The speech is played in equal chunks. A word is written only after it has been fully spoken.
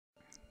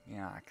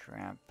Yeah,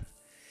 crap.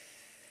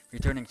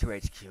 Returning to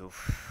HQ.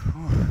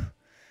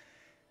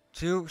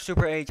 Two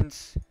super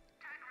agents?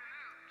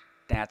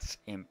 That's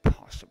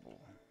impossible.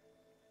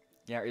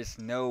 There is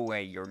no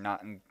way you're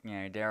not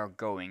there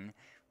going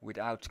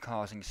without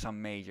causing some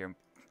major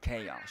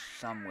chaos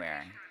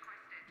somewhere.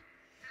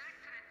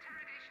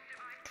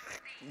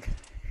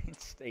 It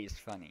stays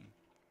funny.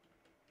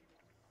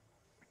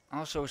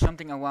 Also,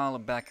 something a while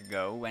back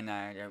ago, when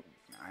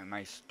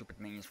my stupid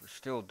minions were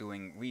still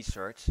doing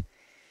research,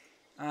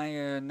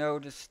 I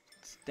noticed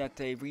that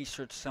they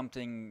researched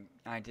something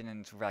I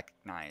didn't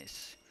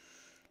recognize.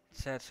 It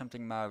said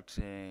something about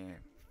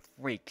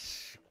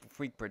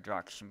freak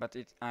production, but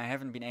I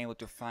haven't been able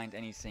to find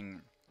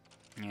anything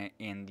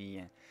in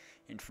the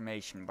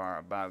information bar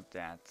about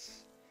that.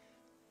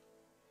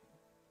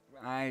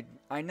 I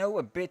know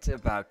a bit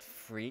about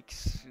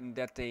freaks,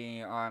 that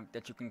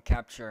you can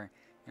capture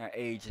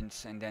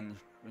agents and then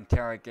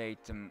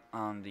interrogate them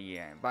on the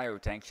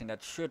biotanks, and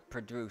that should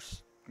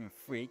produce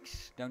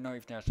freaks. Don't know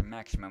if there's a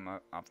maximum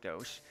of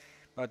those,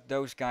 but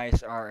those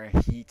guys are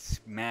a heat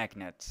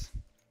magnet,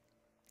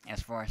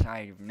 as far as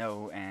I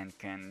know and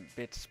can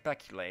bit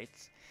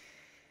speculate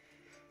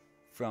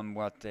from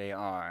what they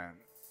are.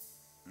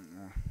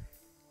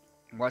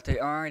 They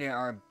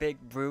are big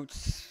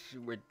brutes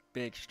with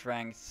big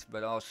strength,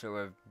 but also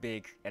a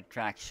big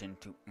attraction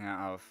to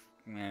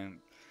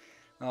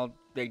well,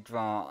 they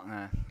draw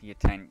a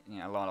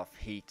lot of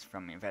heat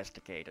from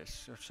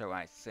investigators, so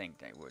I think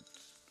they would.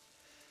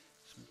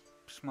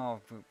 Small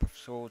group of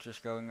soldiers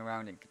going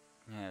around, and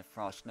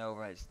Frost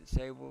Nova is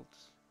disabled.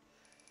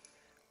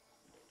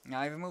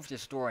 Now I removed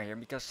this door here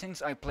because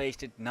since I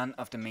placed it, none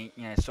of the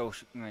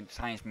social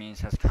science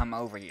minions has come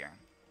over here.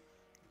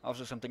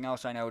 Also, something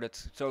else I know, that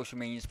social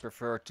minions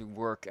prefer to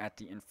work at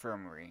the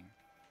infirmary.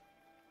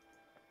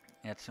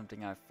 That's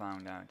something I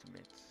found out a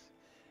bit.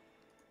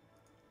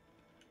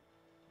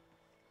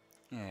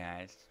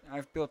 Yeah,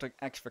 I've built an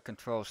extra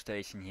control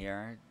station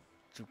here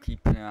to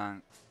keep,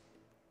 to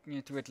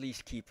at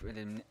least keep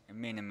the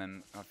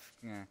minimum of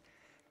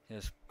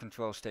this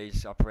control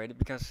stations operated.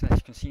 Because as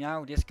you can see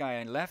now, this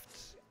guy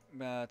left,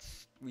 but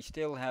we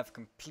still have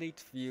complete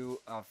view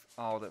of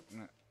all the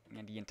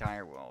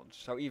entire world.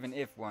 So even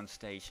if one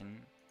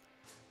station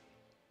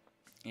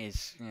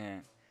is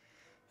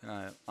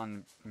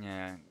on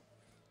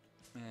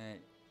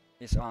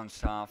is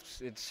unsolved,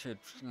 it should.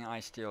 I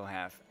still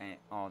have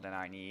all that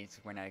I need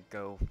when I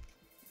go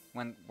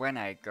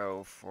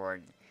for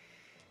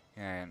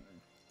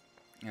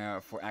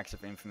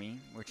active infamy,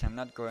 which I'm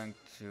not going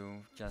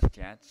to just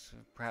yet. So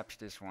perhaps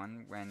this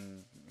one,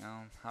 when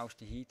how's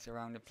the heat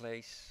around the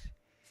place?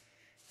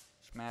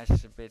 Smash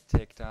is a bit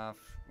ticked off.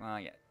 Well,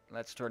 yeah,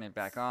 let's turn it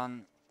back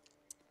on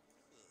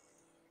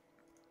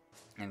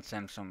and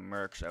send some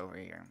mercs over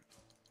here.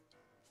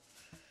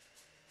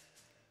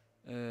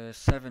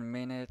 7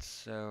 minutes,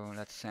 so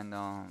let's send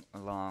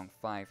along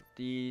 5 of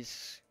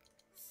these.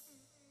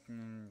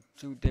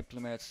 2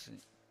 diplomats.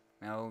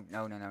 No.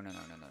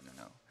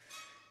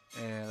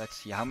 Let's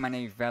see, how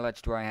many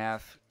village do I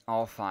have?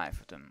 All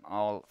 5 of them,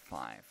 all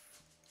 5.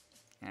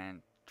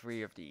 And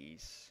 3 of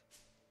these.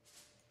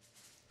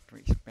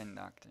 3 spin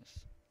doctors.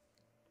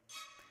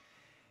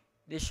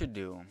 This should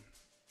do.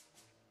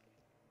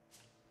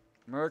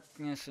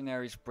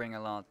 Mercenaries bring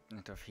a lot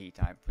of heat,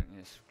 I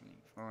believe.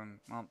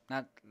 Well,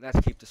 let's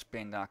keep the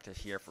spin doctors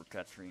here for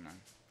Katrina.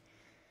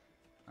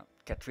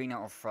 Katrina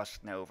or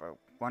Frost Nova,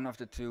 one of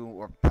the two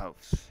or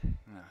both.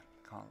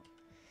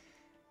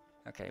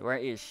 Okay, where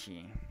is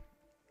she?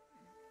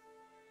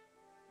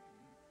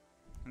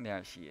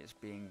 There she is,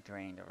 being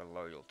drained of her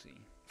loyalty.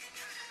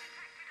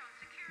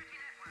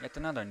 Yet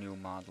another new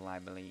model, I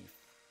believe.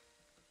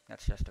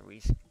 That's just a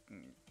recent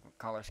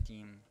color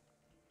scheme.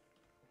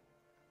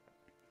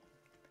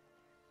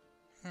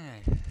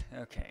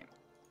 Okay.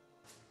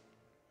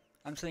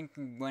 I'm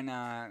thinking when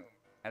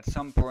at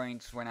some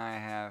point when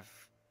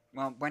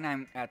when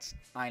I'm at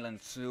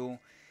Island 2,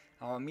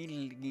 I'll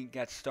immediately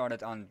get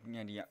started on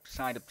the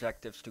side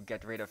objectives to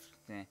get rid of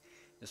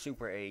the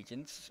super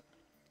agents,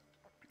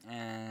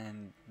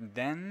 and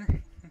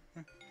then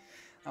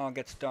I'll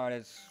get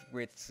started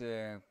with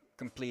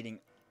completing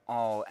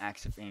all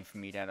active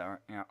infamy that are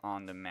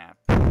on the map.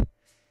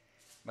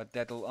 But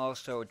that will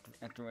also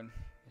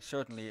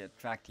certainly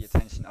attract the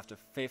attention of the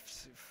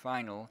 5th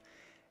final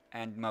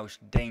and most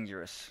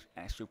dangerous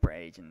super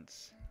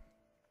agents.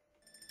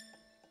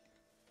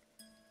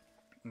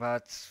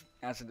 But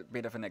as a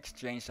bit of an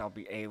exchange, I'll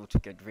be able to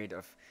get rid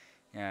of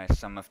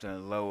some of the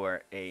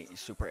lower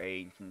super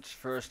agents.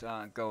 First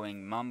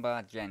going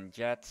Mamba,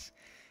 Jet,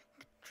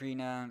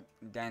 Katrina,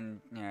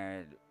 then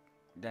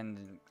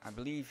I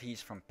believe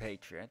he's from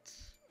Patriot,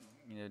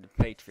 the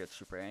Patriot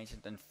super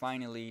agent, and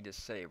finally the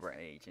Saber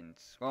agent.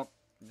 Well,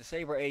 the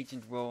Saber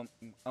agent will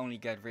only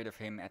get rid of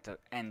him at the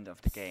end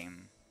of the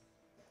game.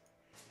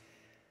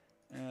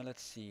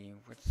 Let's see,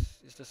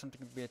 is there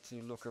something a bit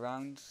to look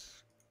around?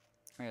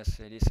 Yes,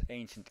 this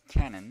ancient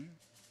cannon.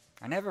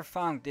 I never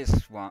found this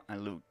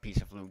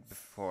piece of loot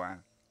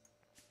before.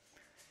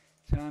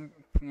 So I'm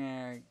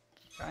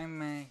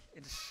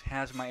It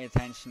has my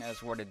attention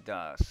as what it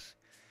does.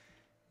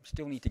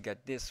 Still need to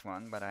get this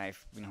one, but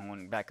I've been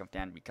holding back of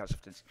that because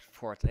of this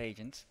fourth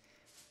agent.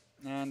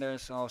 And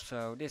there's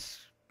also this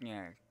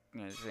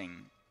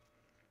thing.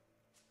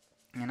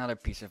 Another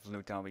piece of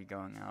loot I'll be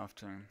going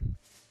after.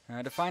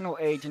 The final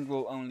agent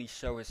will only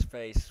show his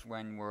face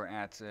when we're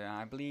at,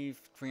 I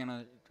believe,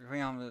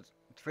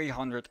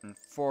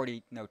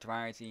 340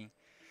 notoriety.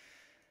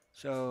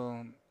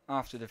 So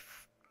after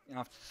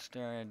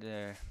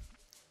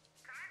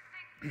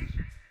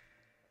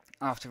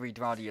after we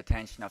draw the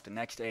attention of the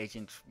next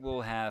agent,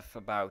 we'll have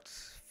about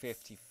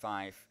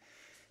 55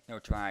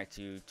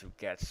 notoriety to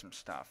get some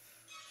stuff.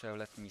 So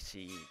let me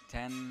see,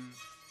 10,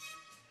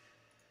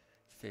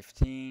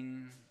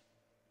 15,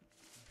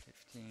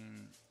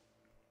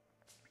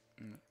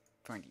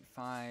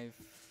 25,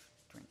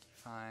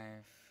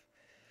 25,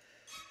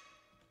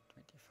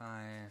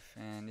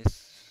 and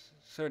this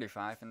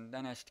 35, and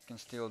then I can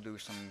still do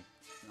some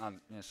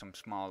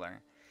smaller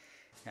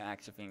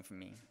acts of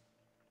infamy.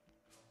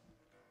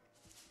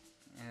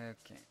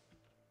 Okay.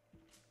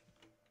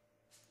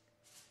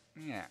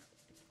 Yeah.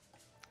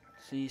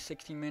 See,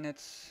 60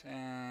 minutes,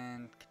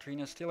 and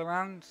Katrina's still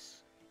around?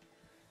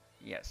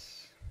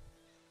 Yes.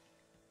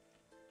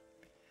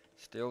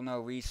 Still no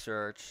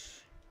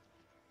research.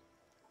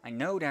 I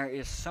know there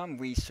is some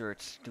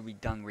research to be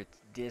done with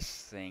this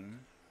thing.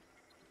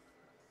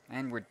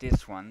 And with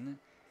this one.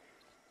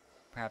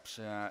 Perhaps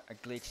a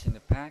glitch in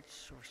the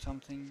patch or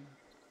something.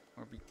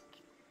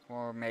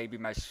 Or maybe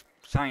my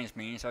science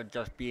means are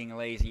just being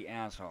lazy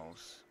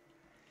assholes.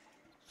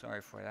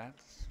 Sorry for that.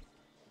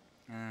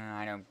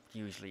 I don't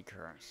usually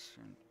curse.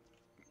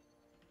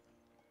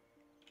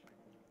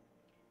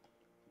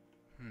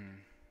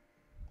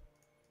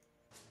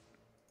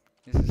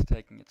 This is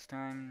taking its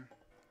time.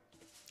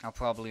 I'll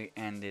probably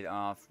end it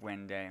off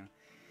when that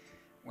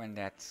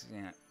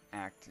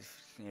act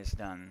is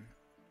done.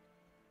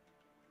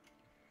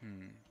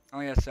 Oh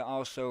yes, I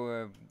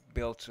also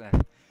built.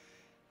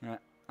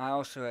 I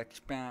also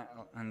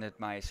expanded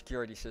my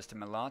security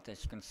system a lot,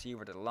 as you can see,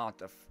 with a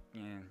lot of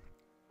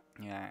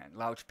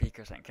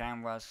loudspeakers and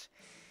cameras.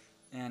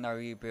 And I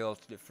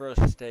rebuilt the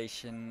first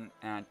station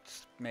and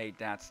made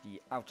that the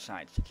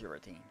outside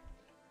security.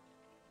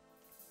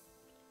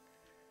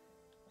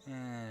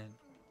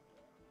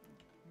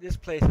 This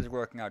place is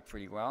working out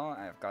pretty well.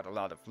 I've got a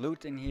lot of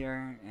loot in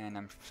here, and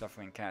I'm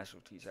suffering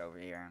casualties over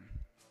here.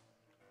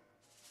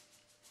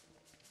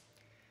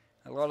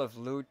 A lot of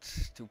loot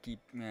to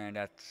keep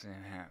to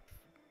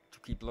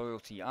keep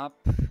loyalty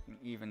up.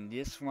 Even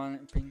this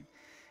one,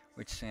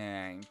 which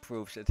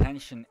improves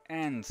attention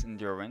and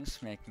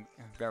endurance, making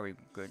a very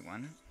good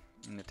one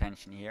in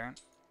attention here.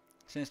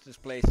 Since this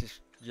place is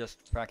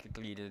just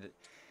practically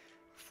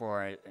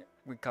for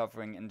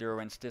recovering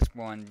endurance, this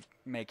one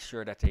makes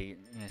sure that they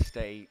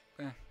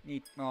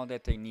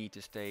need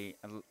to stay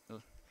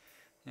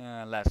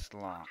less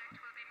long.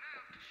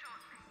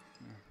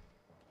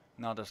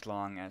 Not as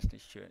long as they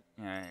should,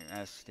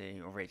 as they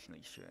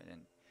originally should.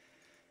 And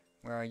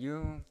where are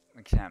you?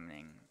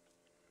 Examining.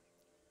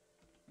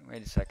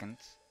 Wait a second.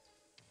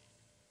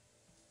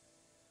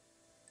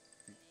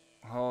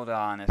 Hold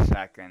on a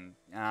second.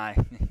 Yeah,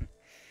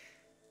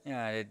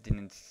 it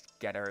didn't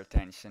get her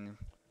attention.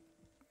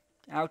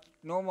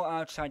 Normal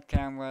outside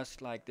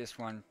cameras like this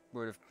one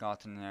would have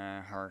gotten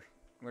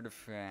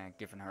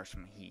given her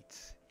some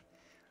heat.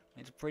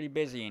 It's pretty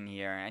busy in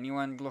here.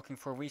 Anyone looking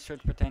for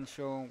research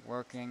potential?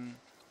 Working.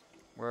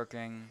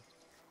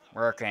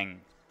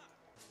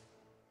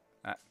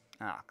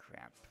 Ah,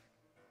 crap.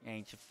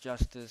 Age of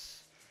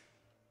Justice.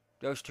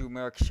 Those two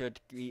mercs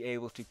should be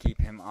able to keep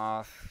him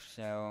off,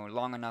 so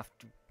long enough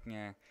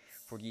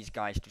for these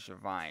guys to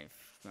survive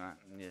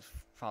this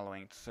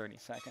following 30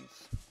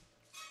 seconds.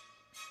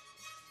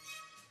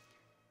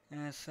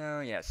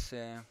 So yes,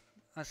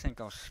 I think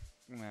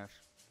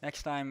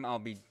next time I'll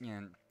be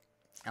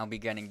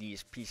getting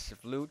these pieces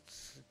of loot.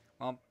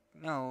 Well,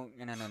 no.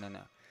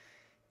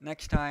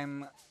 Next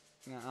time,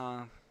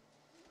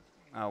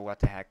 oh, what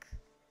the heck?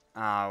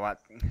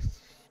 What?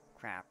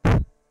 Crap.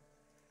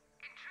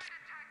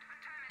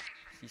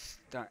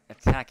 She's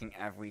attacking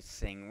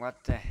everything.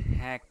 What the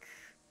heck?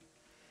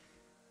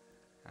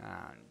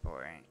 Oh,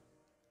 boy.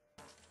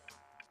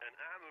 An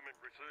armament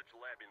research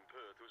lab in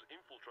Perth was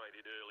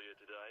infiltrated earlier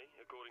today,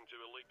 according to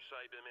a leaked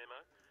Sabre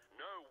memo.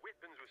 No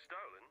weapons were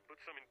stolen,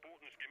 but some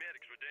important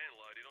schematics were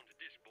downloaded onto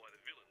disk by the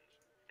villains.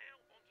 Now,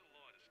 onto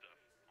lighter stuff.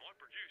 My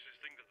producers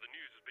think that the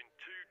news has been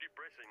too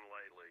depressing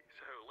lately,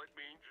 so let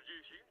me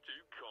introduce you to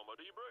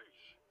Comedy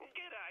Bruce.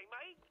 G'day,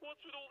 mate.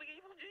 What's with all the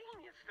evil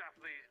genius stuff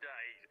these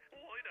days?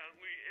 Why don't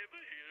we ever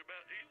hear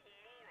about evil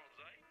morons,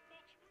 eh?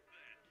 What's with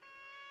that?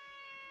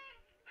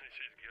 This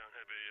is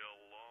gonna be a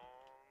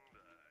long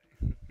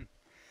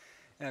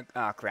day.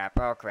 Oh crap.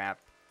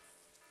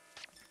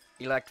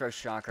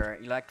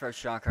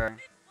 Electroshocker.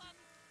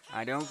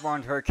 I don't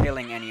want her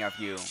killing any of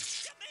you.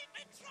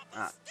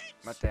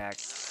 What the heck?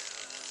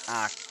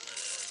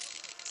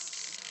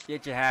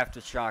 Did you have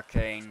to shock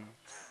Kane?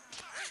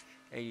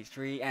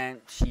 83,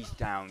 and she's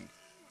down.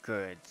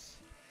 Good.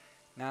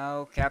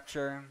 Now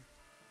capture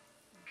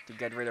to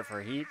get rid of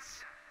her heat.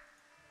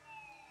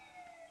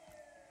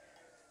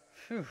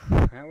 Phew,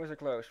 that was a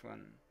close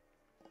one.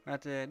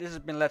 But this has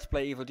been Let's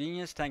Play Evil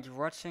Genius. Thank you for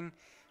watching.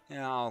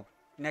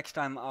 Next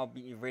time I'll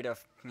be rid of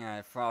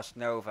Frost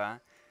Nova,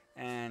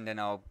 and then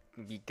I'll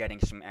be getting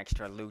some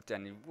extra loot,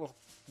 and we'll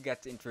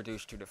get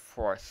introduced to the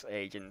 4th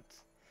agent.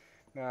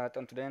 But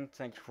until then,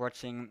 thank you for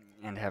watching,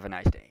 and have a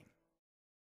nice day.